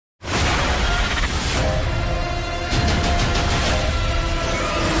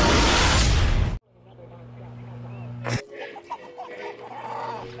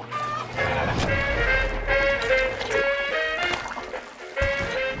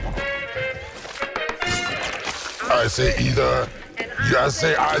I say either. You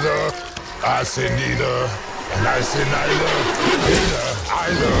say either. I say neither. And I say neither. Neither,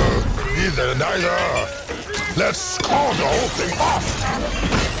 either, neither, neither. Let's call the whole thing off.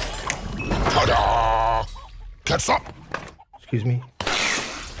 Ta-da! Catch up. Excuse me?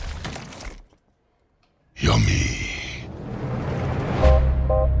 Yummy.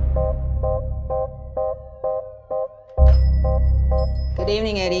 Good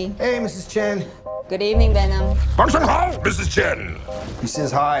evening, Eddie. Hey, Mrs. Chen. Good evening, Venom. Function how, Mrs. Chen? He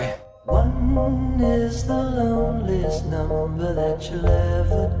says hi. One is the loneliest number that you'll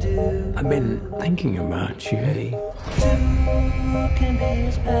ever do. I've been thinking about you, Eddie. Two can be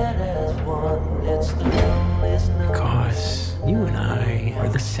as bad as one. It's the loneliest number. Because you and I are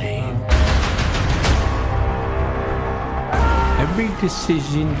the same. Every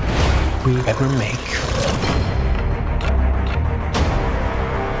decision we ever make,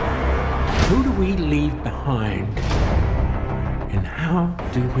 who do we leave behind? And how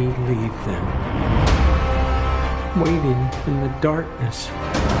do we leave them? Waiting in the darkness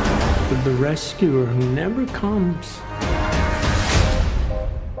for the rescuer who never comes.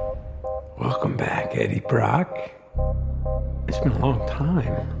 Welcome back, Eddie Brock. It's been a long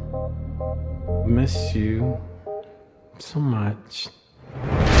time. Miss you so much.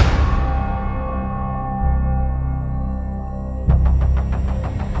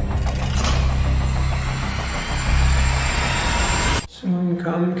 Soon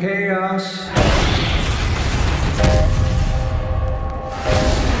come chaos.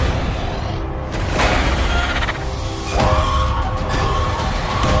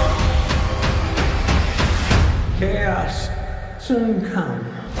 Chaos soon come.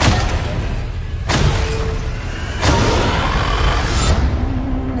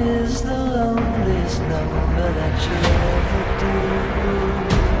 One is the loneliest number that you'll ever do.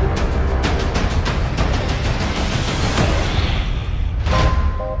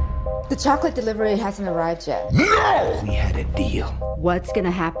 The chocolate delivery hasn't arrived yet. No! We had a deal. What's gonna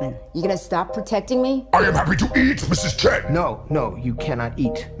happen? You gonna stop protecting me? I am happy to eat, Mrs. Chen. No, you cannot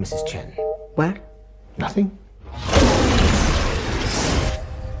eat, Mrs. Chen. What? Nothing?